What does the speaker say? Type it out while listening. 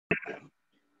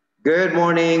Good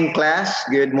morning, class.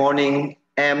 Good morning,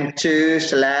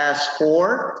 M2/4.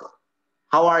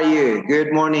 How are you?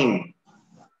 Good morning.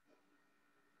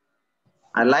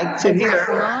 I'd like to hear.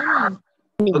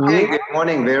 Okay, good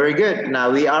morning. Very good.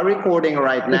 Now we are recording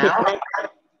right now.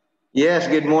 Yes,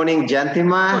 good morning,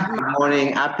 Jantima. Good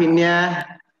morning, Apinya.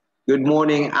 Good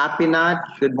morning, Apinat.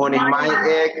 Good morning,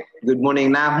 Maik. Good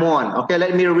morning, Nahmon. Okay,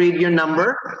 let me read your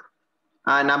number.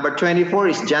 Number 24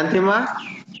 is Jantima.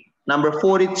 Number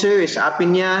 42 is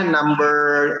Apinya.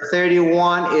 Number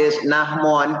 31 is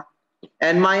Nahmon.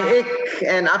 And Maik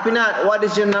and Apinat, what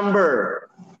is your number?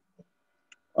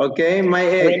 Okay,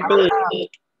 Maik.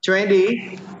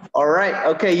 20. All right.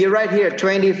 Okay, you're right here.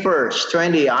 21st.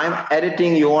 20. I'm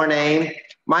editing your name.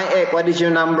 Maik, what is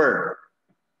your number?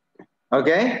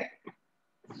 Okay.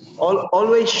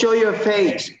 Always show your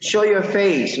face. Show your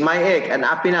face. Maik and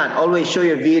Apinat, always show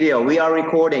your video. We are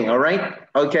recording. All right.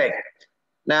 Okay.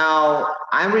 Now,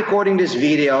 I'm recording this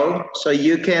video so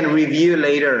you can review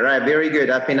later, right? Very good,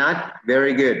 Apinat,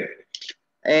 very good.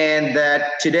 And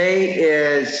that today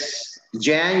is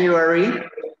January,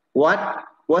 what?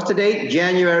 What's the date?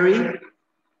 January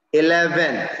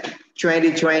 11th,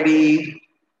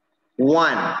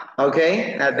 2021,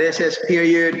 okay? Now this is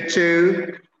period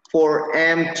 2 for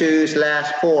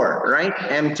M2/4, right?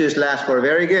 M2/4,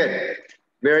 very good.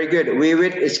 Very good.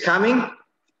 WeWit is coming.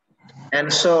 And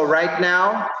so right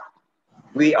now,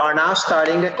 we are now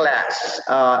starting the class.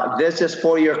 This is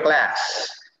for your class,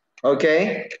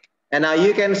 okay? And now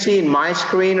you can see in my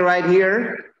screen right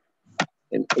here,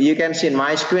 you can see in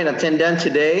my screen attendance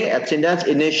today, attendance,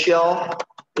 initial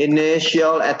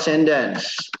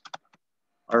attendance.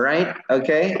 All right,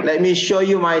 okay? Let me show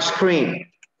you my screen.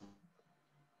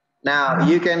 Now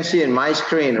you can see in my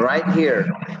screen right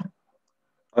here,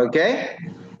 okay?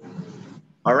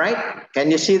 All right, can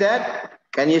you see that?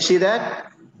 Can you see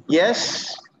that?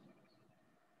 Yes?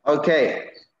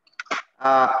 Okay.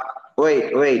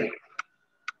 Wait.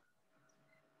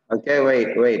 Okay,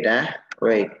 wait. Wait.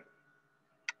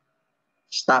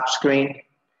 Stop screen.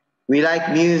 We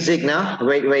like music now.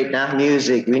 Wait now,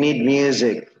 music. We need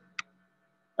music.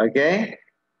 Okay?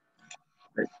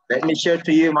 Let me show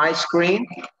to you my screen.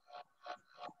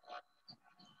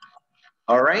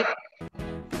 All right?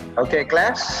 Okay,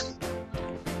 class?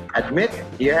 Admit,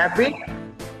 you happy?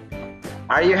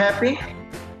 Are you happy?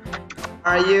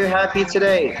 Are you happy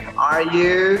today? Are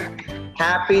you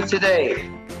happy today?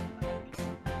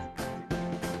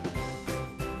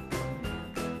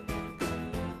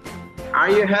 Are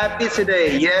you happy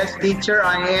today? Yes, teacher,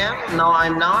 I am. No,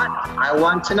 I'm not. I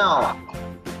want to know.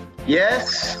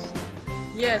 Yes?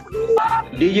 Yes.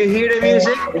 Did you hear the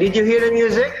music? Did you hear the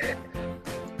music?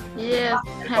 Yes.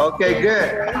 Okay,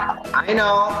 good. I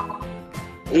know.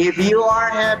 If you are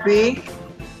happy,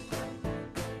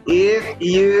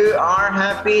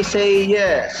 say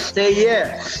yes. Say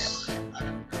yes.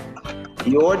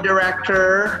 Your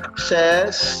director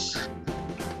says,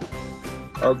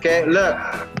 okay, look,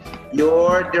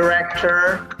 your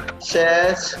director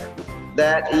says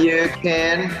that you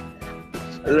can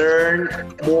learn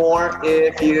more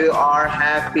if you are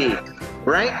happy,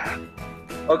 right?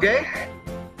 Okay?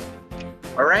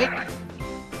 All right?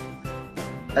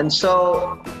 And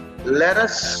so let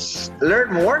us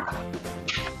learn more.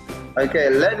 Okay,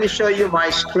 let me show you my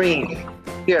screen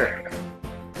here.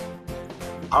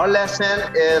 Our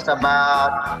lesson is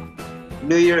about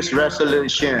New Year's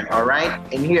resolution, all right?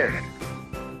 In here,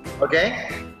 okay?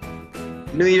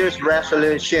 New Year's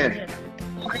resolution,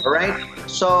 all right?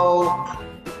 So,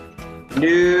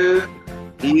 New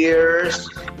Year's,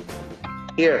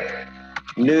 here,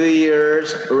 New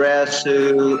Year's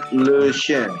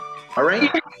resolution, all right?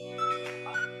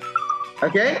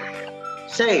 Okay?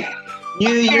 Say, New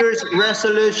Year's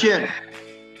resolution.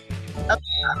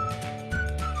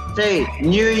 Say,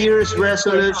 New Year's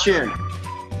resolution.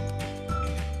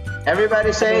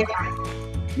 Everybody say,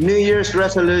 New Year's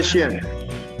resolution.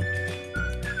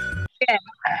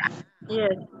 Yes.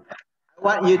 I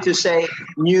want you to say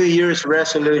New Year's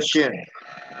resolution.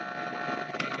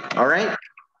 All right?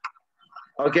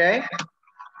 Okay?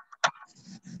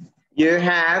 You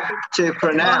have to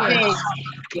pronounce.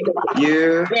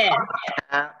 You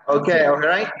have, okay, all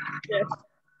right? Yes.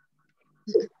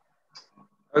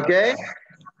 Okay?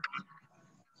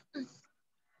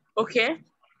 Okay.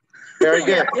 Very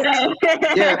good.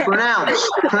 Yeah,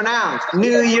 pronounce.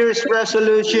 New Year's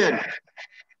resolution.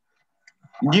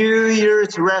 New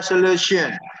Year's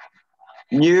resolution.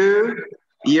 New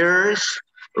Year's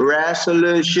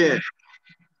resolution.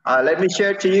 Let me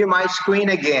share to you my screen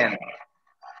again.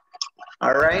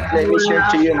 All right, let me share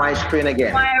to you my screen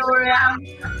again.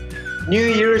 New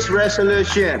Year's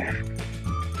resolution.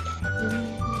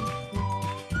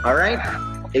 All right.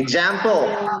 Example.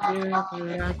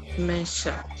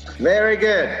 Very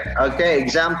good. Okay.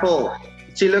 Example.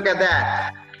 See, look at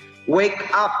that. Wake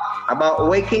up. About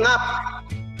waking up.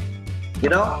 You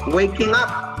know, waking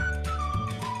up.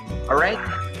 All right.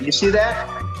 You see that?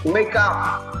 Wake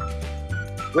up.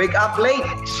 Wake up late.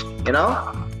 You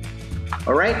know.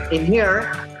 All right. In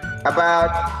here,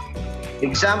 about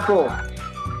example.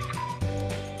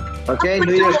 Okay.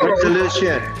 New Year's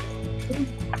resolution.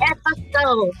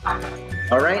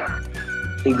 All right.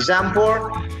 Example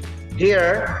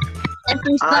here.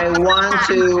 I want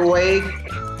to wake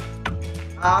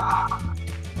up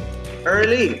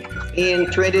early in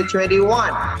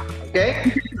 2021.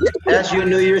 Okay. That's your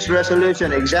New Year's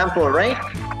resolution. Example, right?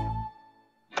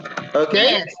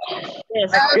 Okay.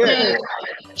 Yes. Good.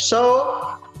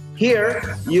 So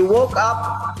here you woke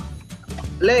up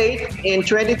late in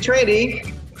 2020.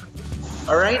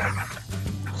 All right.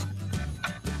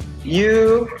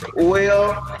 You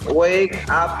will wake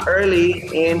up early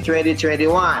in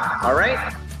 2021. All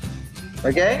right.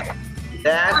 Okay.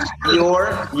 That's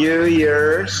your New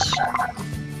Year's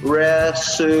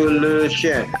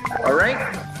resolution. All right.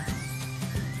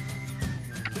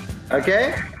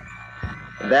 Okay.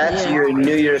 That's your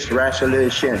New Year's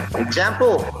resolution.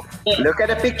 Example. Look at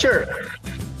the picture.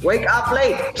 Wake up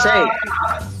late.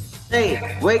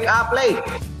 Say, wake up late.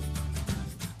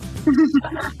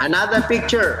 Another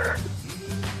picture.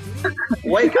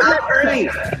 Wake up early.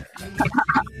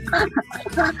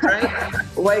 Right?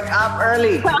 Wake up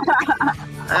early.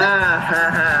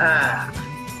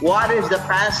 What is the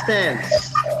past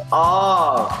tense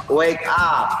of wake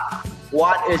up?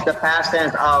 What is the past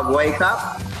tense of wake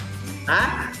up?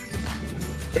 Huh?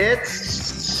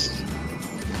 It's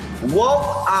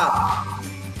woke up.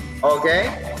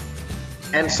 Okay?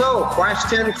 And so,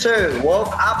 question 2.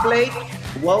 Woke up late,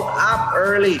 woke up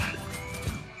early.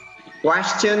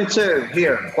 Question 2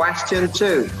 here. Question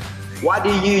 2. What do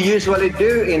you usually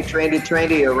do in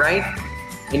 2020, right?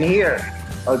 In here.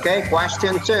 Okay,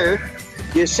 question 2.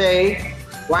 You say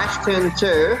question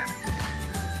 2.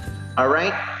 All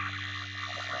right?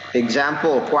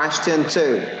 Example, question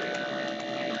 2.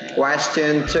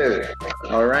 Question 2.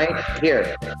 All right,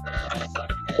 here.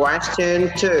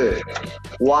 Question 2.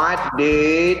 What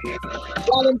did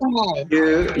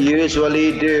you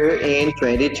usually do in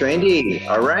 2020?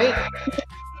 All right?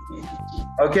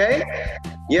 Okay?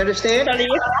 You understand?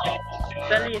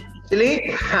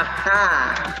 Silly?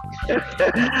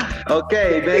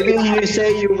 Okay, maybe you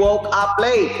say you woke up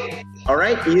late. All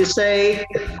right? You say,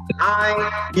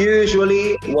 I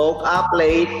usually woke up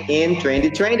late in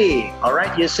 2020. All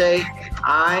right? You say,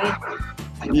 I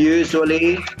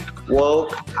usually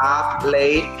woke up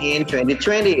late in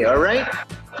 2020. All right?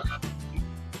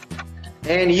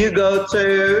 And you go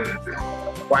to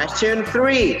question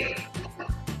 3.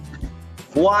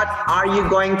 What are you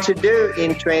going to do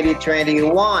in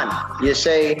 2021? You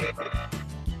say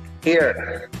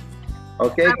here.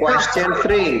 Okay, question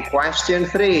 3. Question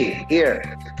 3 here.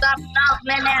 Stop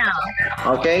now.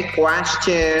 Okay,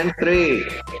 question 3.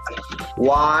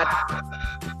 What?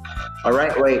 All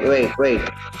right, wait.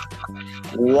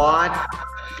 What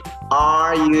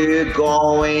are you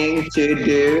going to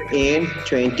do in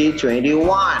 2021?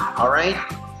 All right?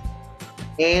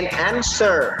 And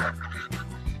answer.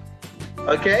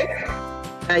 Okay?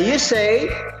 Now you say,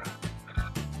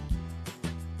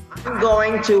 I'm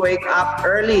going to wake up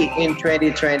early in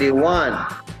 2021.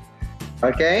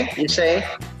 Okay? You say,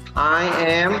 I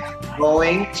am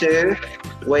going to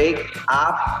wake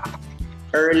up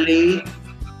early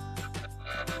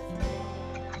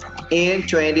in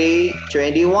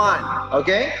 2021.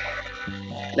 Okay?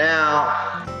 Now,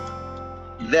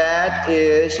 that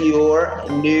is your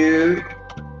New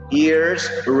Year's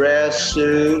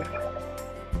resolution.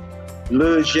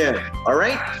 All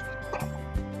right?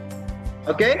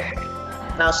 Okay?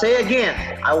 Now say again.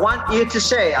 I want you to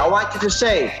say.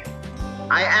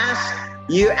 I ask,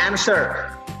 you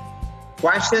answer.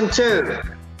 Question 2.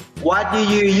 What do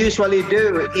you usually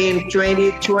do in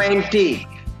 2020?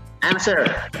 Answer.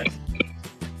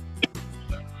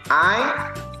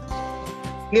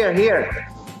 Here.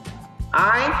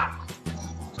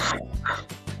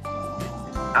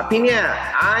 Opinion.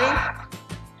 I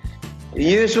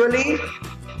usually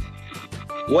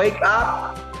wake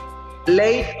up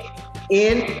late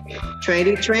in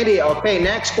 2020. Okay,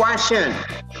 next question.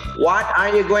 What are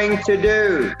you going to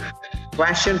do?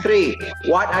 Question 3.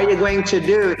 What are you going to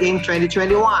do in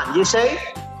 2021? You say?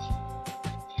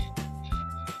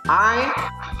 I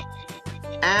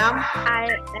am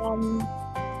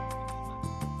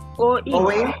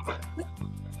going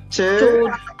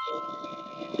to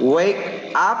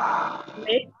Wake up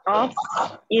Wake up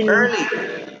in early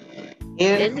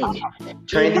in early.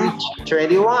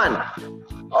 2021.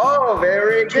 Oh,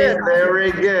 very good,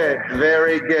 very good,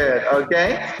 very good.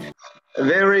 Okay,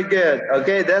 very good.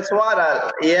 Okay, that's what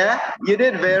yeah, you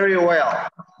did very well,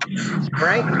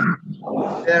 right?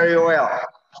 Very well.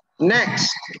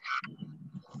 Next,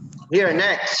 here,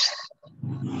 next.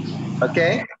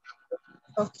 Okay,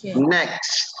 Okay.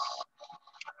 next.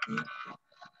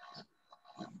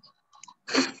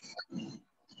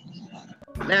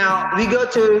 Now we go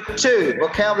to 2,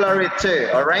 vocabulary 2,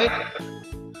 all right?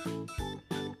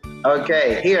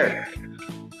 Okay, here.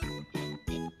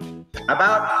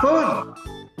 About food,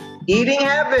 eating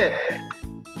habit.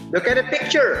 Look at the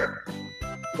picture.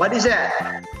 What is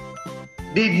that?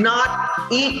 Did not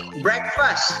eat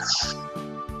breakfast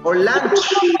or lunch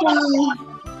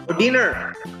or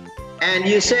dinner. And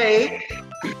you say,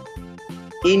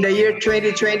 in the year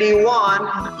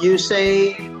 2021, you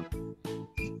say,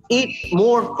 eat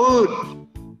more food,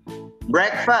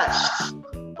 breakfast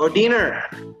or dinner.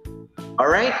 All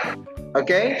right?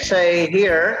 Okay, say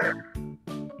here,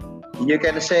 you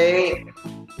can say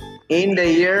in the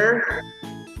year,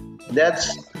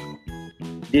 that's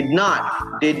did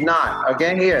not,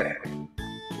 okay, here.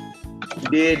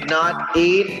 Did not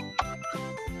eat,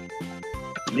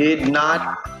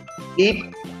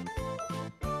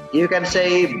 you can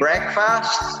say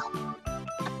breakfast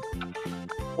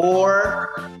or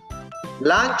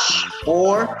lunch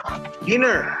or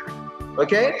dinner,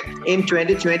 okay, in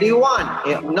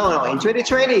 2021, no, in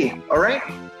 2020, all right?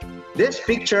 This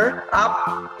picture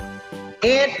up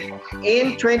in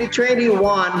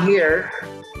 2021 here,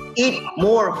 eat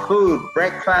more food,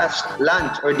 breakfast,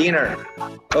 lunch, or dinner.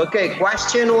 Okay,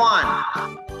 question one,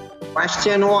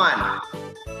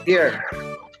 here.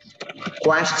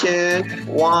 Question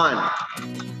one,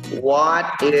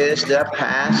 what is the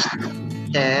past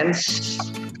tense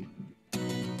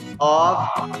of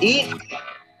eat?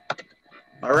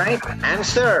 All right,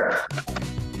 answer.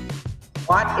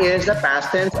 What is the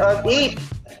past tense of eat?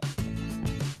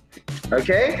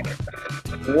 Okay,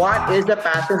 what is the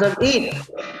past tense of eat?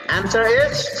 Answer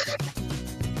is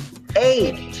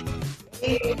ate.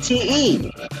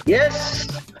 A-T-E. Yes,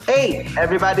 ate.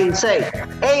 Everybody say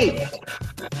ate.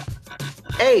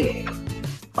 Ate.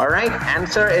 All right,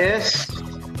 answer is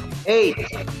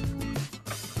ate.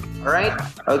 All right,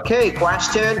 okay,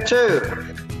 question 2.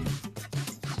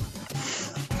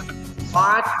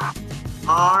 What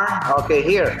are, okay,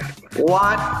 here.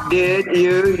 What did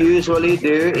you usually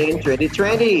do in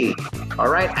 2020? All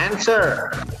right,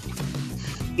 answer.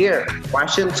 Here,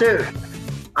 question 2.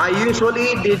 I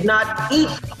usually did not eat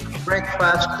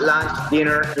breakfast, lunch,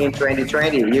 dinner in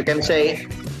 2020. You can say,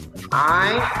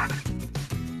 I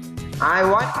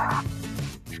what?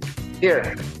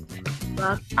 Here.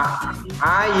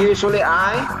 I usually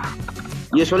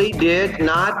did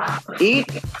not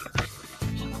eat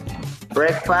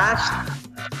breakfast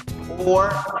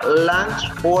or lunch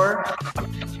or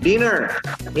dinner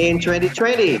in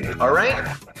 2020. All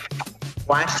right.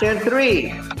 Question 3.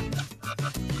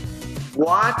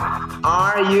 What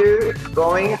are you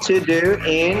going to do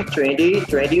in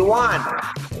 2021?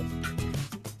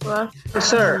 What?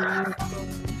 Sir.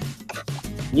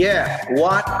 Yeah,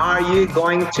 what are you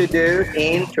going to do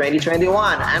in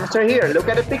 2021? Answer here. Look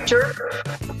at the picture.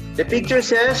 The picture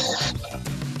says,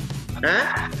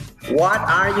 what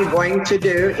are you going to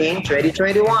do in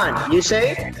 2021? You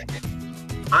say,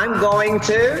 I'm going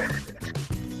to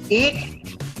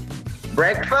eat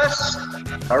breakfast.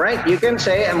 All right, you can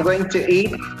say, I'm going to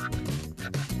eat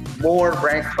more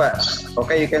breakfast.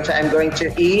 Okay, you can say, I'm going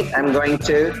to eat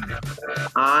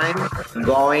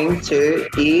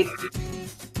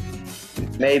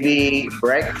maybe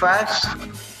breakfast,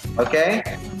 okay,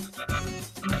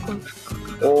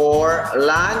 or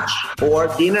lunch or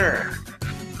dinner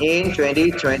in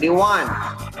 2021.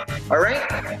 All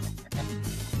right,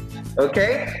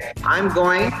 okay, I'm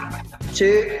going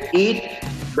to eat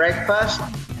breakfast,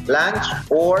 lunch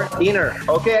or dinner.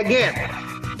 Okay, again,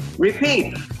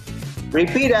 repeat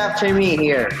after me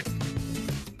here.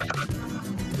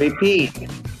 Repeat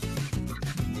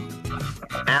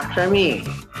after me.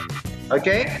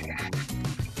 Okay,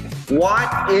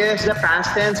 what is the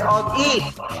past tense of eat?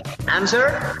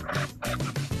 Answer.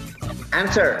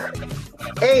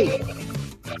 Ate.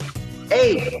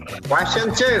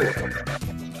 Question 2.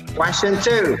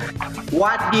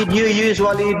 What did you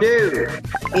usually do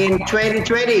in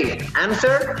 2020?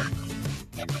 Answer.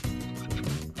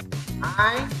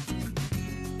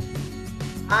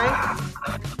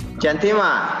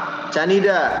 Jantima,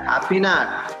 Chanida,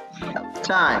 Apinat,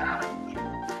 Chai.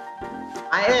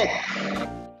 I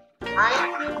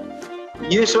I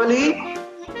usually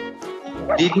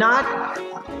did not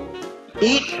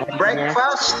eat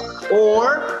breakfast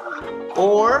or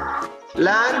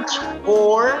lunch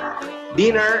or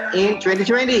dinner in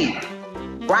 2020.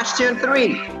 Question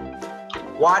 3.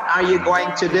 What are you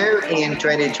going to do in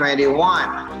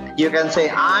 2021? You can say,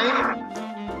 I'm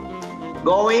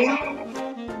going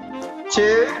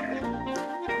to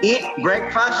eat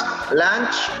breakfast,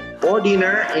 lunch, or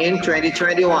dinner in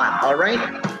 2021. All right?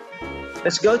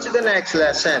 Let's go to the next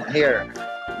lesson here.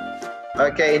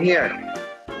 Okay, in here.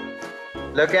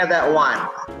 Look at that one.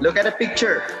 Look at the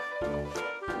picture.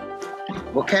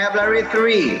 Vocabulary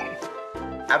 3.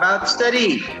 About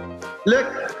study. Look.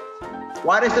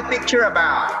 What is the picture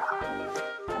about?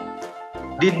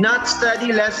 Did not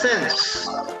study lessons.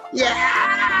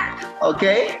 Yeah!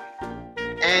 Okay.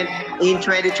 And in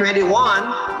 2021,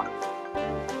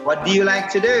 what do you like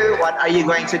to do? What are you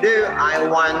going to do?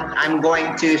 I'm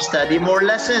going to study more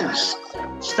lessons.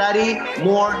 Study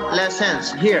more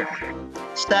lessons. Here.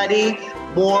 Study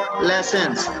more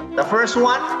lessons. The first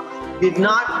one, did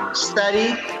not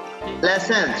study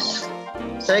lessons.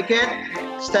 Second,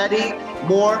 study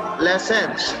more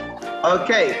lessons.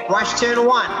 Okay, question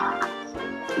 1.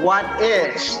 What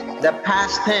is the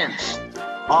past tense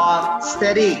of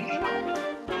study?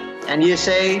 And you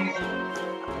say,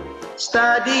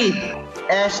 studied.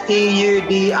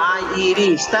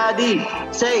 S-T-U-D-I-E-D. Studied.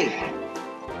 Say,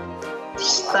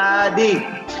 studied.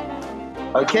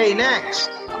 Okay, next.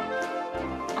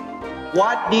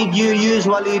 What did you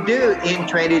usually do in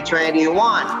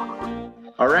 2021?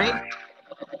 All right.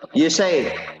 You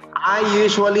say, I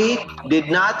usually did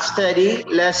not study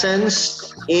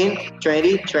lessons in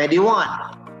 2021.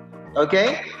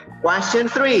 Okay. Question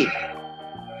 3.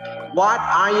 What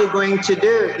are you going to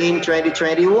do in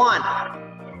 2021?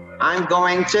 I'm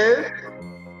going to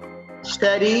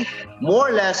study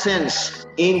more lessons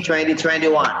in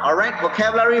 2021. All right.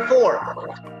 Vocabulary 4.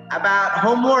 About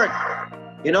homework.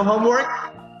 You know homework?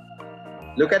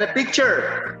 Look at the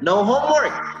picture. No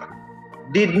homework.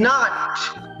 Did not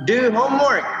do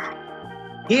homework.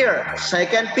 Here,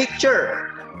 second picture.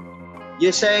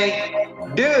 You say,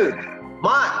 do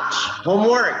much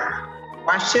homework.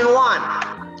 Question 1.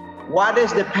 What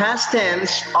is the past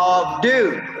tense of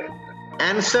do?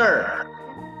 Answer,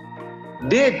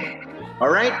 did. All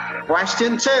right.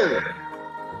 Question 2.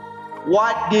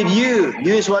 What did you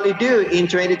usually do in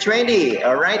 2020?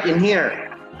 All right, in here.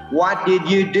 What did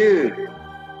you do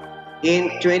in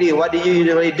 20? What did you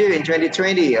usually do in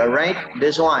 2020? All right,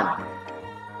 this one.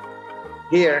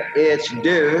 Here it's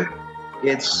do,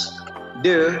 it's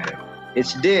do,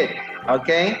 it's did.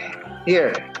 Okay,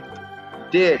 here,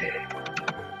 did.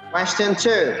 Question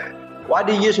 2. What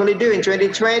do you usually do in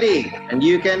 2020? And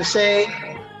you can say,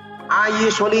 I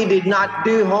usually did not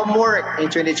do homework in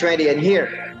 2020. And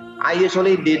here, I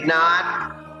usually did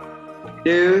not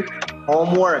do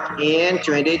homework in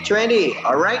 2020.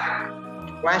 All right.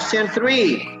 Question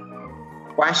 3.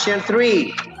 Question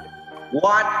 3.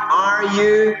 What are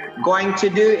you going to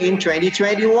do in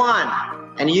 2021?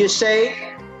 And you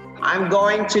say, I'm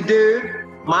going to do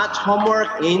much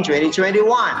homework in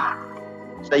 2021.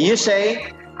 So you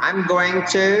say, I'm going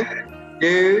to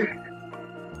do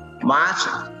much,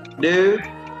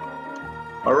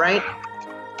 all right,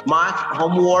 much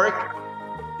homework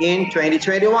in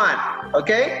 2021.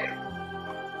 Okay?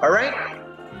 All right?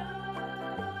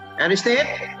 Understand?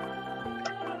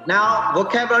 Now,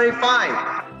 vocabulary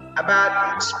 5,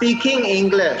 about speaking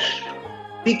English.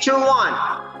 Picture 1,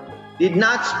 did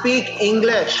not speak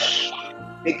English.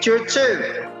 Picture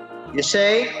 2, you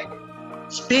say,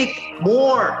 speak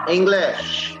more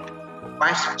English.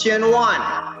 Question 1,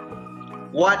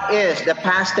 what is the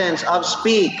past tense of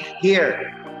speak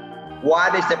here?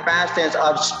 What is the past tense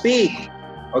of speak?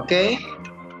 Okay?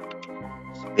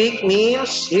 Speak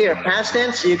means, here, past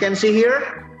tense, you can see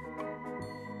here,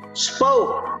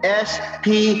 spoke,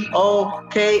 S-P-O-K-E,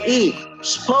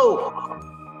 spoke,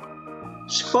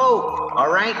 spoke,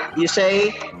 all right? You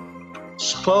say,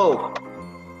 spoke.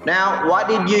 Now, what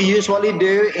did you usually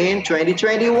do in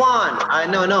 2021?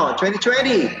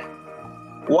 2020.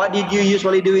 What did you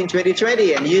usually do in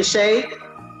 2020? And you say,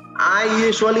 I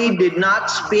usually did not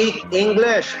speak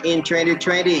English in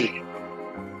 2020.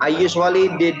 I usually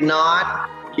did not,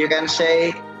 you can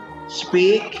say,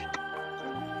 speak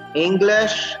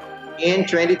English in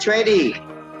 2020.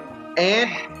 And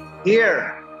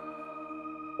here,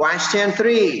 question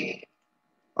 3.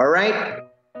 All right.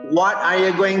 What are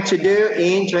you going to do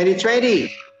in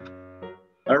 2020?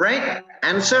 All right.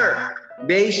 Answer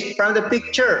based from the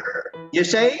picture. You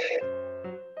say,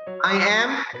 I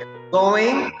am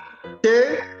going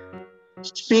to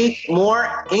speak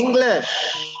more English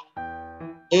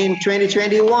in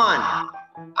 2021?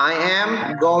 I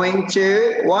am going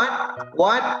to what?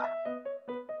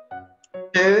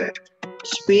 To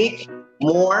speak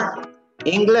more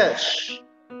English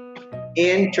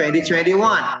in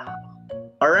 2021.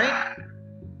 All right?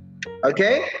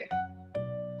 Okay?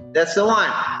 That's the one.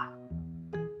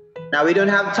 Now we don't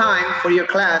have time for your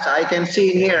class. I can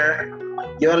see here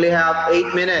you only have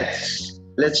 8 minutes.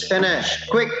 Let's finish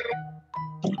quick.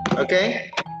 Okay?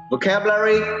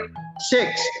 Vocabulary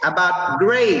 6 about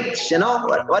grades. You know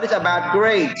what is about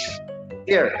grades?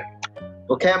 Here.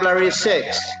 Vocabulary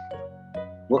 6.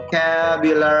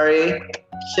 Vocabulary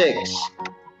 6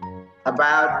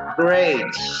 about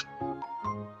grades.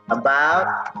 About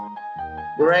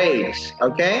grades.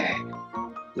 Okay?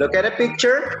 Look at a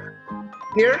picture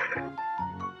here.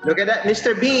 Look at that.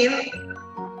 Mr. Bean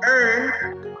earned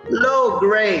low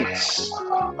grades.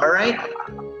 All right?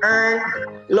 Earn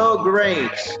low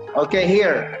grades. Okay,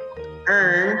 here.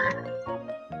 Earn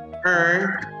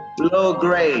low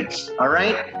grades. All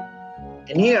right?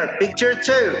 And here, picture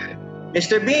 2.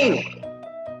 Mr. Bean.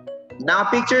 Now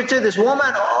picture 2. This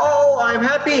woman. Oh, I'm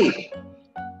happy.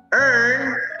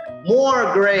 Earn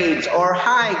more grades or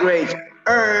high grades.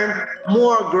 Earn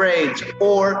more grades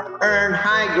or earn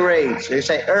high grades. So you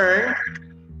say earn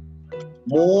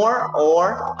more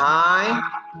or high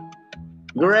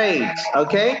grades.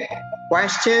 Okay?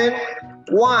 Question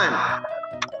 1.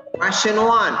 Question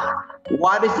 1.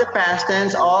 What is the past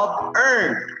tense of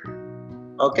earn?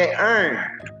 Okay, earn.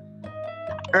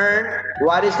 Earn.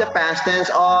 What is the past tense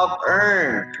of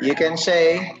earn? You can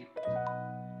say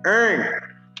earn.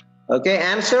 Okay,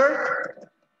 answer.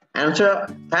 Answer.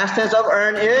 Past tense of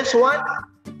earn is what?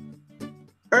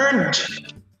 Earned.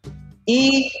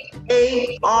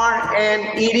 E-A-R-N-E-D.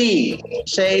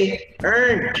 Say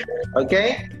earned.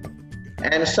 Okay?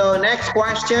 And so next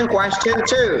question, question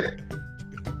 2.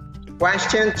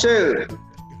 Question 2.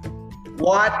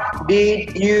 What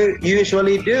did you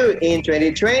usually do in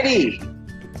 2020?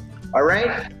 All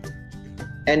right?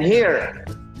 And here,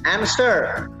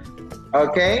 answer.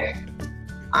 Okay?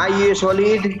 I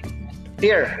usually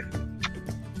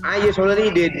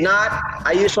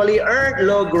earned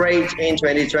low grades in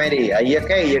 2020.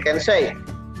 Okay, you can say,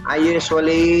 I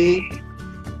usually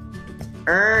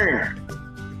earn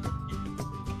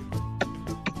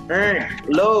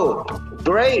low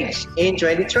grades in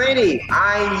 2020.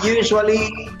 I usually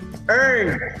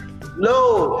earn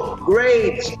low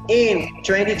grades in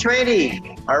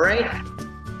 2020. All right?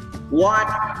 What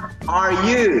are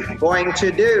you going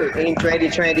to do in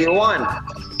 2021?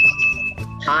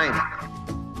 Time.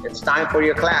 It's time for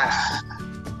your class.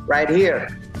 Right here.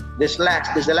 This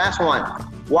is the last one.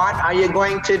 What are you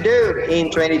going to do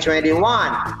in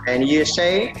 2021? And you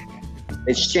say,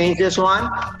 let's change this one.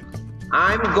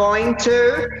 I'm going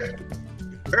to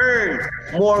earn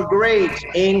more grades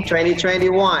in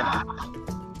 2021.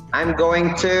 I'm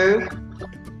going to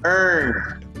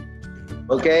earn,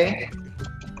 okay,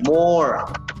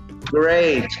 more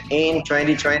grades in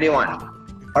 2021.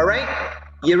 All right,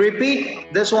 you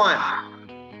repeat this one.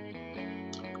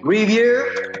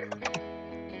 Review,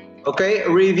 okay,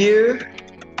 review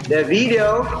the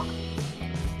video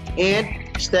and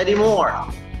study more.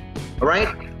 All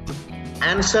right,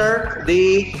 answer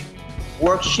the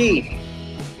worksheet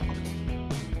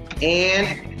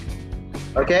and,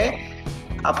 okay,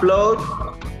 upload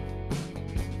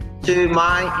to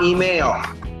my email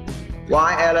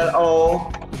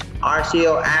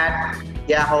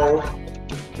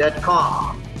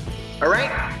yllorco@yahoo.com. All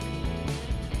right?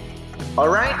 All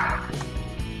right?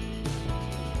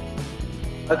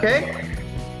 Okay?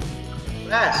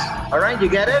 Yes. All right, you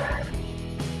get it?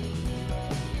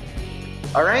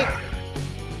 All right?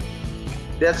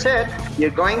 That's it. You're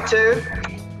going to,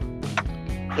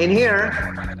 in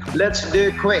here, let's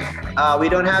do quick. We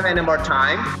don't have any more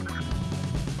time.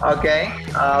 Okay,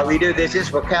 this is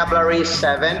vocabulary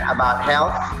 7 about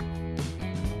health.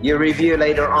 You review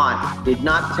later on. Did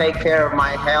not take care of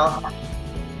my health.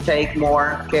 Take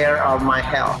more care of my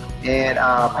health. And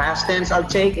past tense of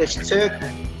take is took.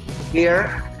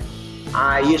 Here,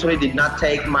 I usually did not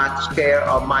take much care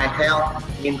of my health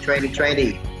in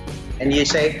 2020. And you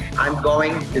say, I'm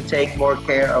going to take more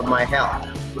care of my health.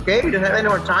 Okay, we don't have any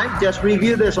more time. Just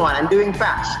review this one. I'm doing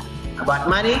fast. About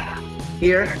money,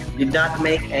 here, did not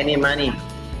make any money.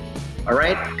 All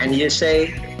right, and you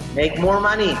say, make more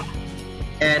money.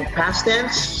 And past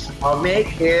tense of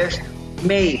make is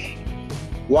made.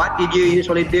 What did you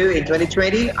usually do in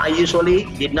 2020? I usually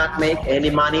did not make any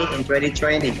money in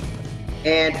 2020.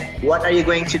 And what are you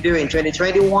going to do in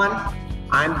 2021?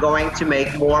 I'm going to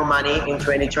make more money in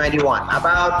 2021.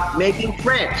 About making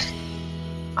friends.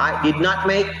 I did not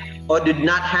make or did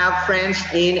not have friends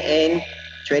in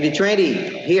 2020.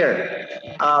 Here,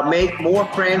 make more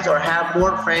friends or have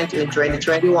more friends in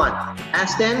 2021.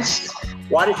 Past tense,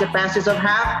 what is the past tense of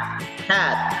have?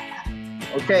 Had.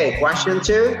 Okay, question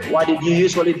 2. What did you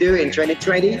usually do in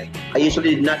 2020? I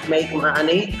usually did not make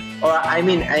money, or I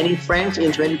mean any friends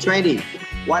in 2020.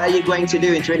 What are you going to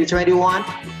do in 2021?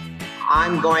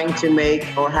 I'm going to make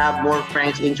or have more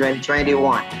friends in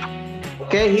 2021.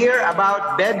 Okay, here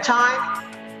about bedtime.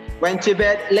 Went to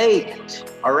bed late.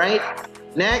 All right.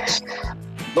 Next,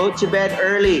 go to bed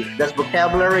early. That's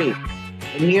vocabulary.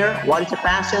 And here, what is the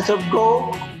past tense of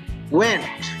go? Went.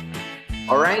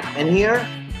 All right. And here,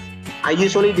 I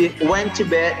usually went to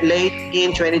bed late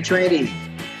in 2020.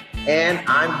 And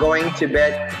I'm going to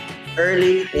bed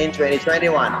early in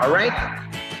 2021. All right.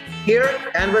 Here,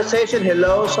 conversation.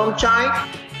 Hello, Somchai.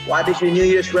 What is your New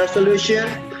Year's resolution?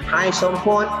 Hi,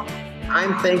 Sompon.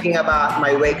 I'm thinking about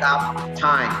my wake up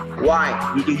time.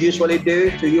 Why did you usually do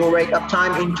to your wake up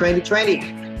time in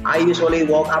 2020? I usually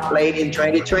woke up late in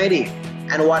 2020.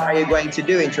 And what are you going to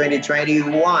do in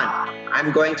 2021?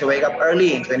 I'm going to wake up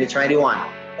early in 2021.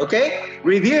 Okay,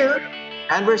 review.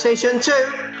 Conversation 2.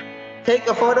 Take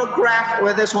a photograph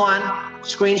with this one.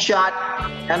 Screenshot.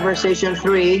 Conversation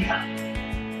 3.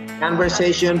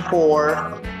 Conversation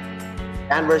 4.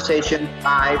 Conversation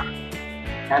 5.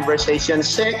 Conversation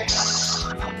 6.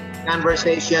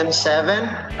 Conversation 7.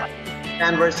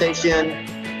 Conversation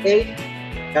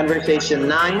 8. Conversation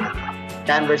 9.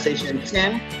 Conversation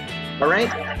 10. All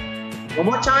right. One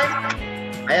more time.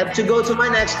 I have to go to my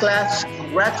next class.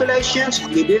 Congratulations,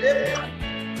 you did it.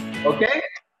 Okay.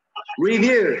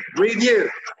 Review.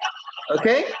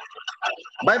 Okay.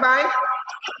 Bye-bye.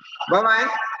 Bye-bye.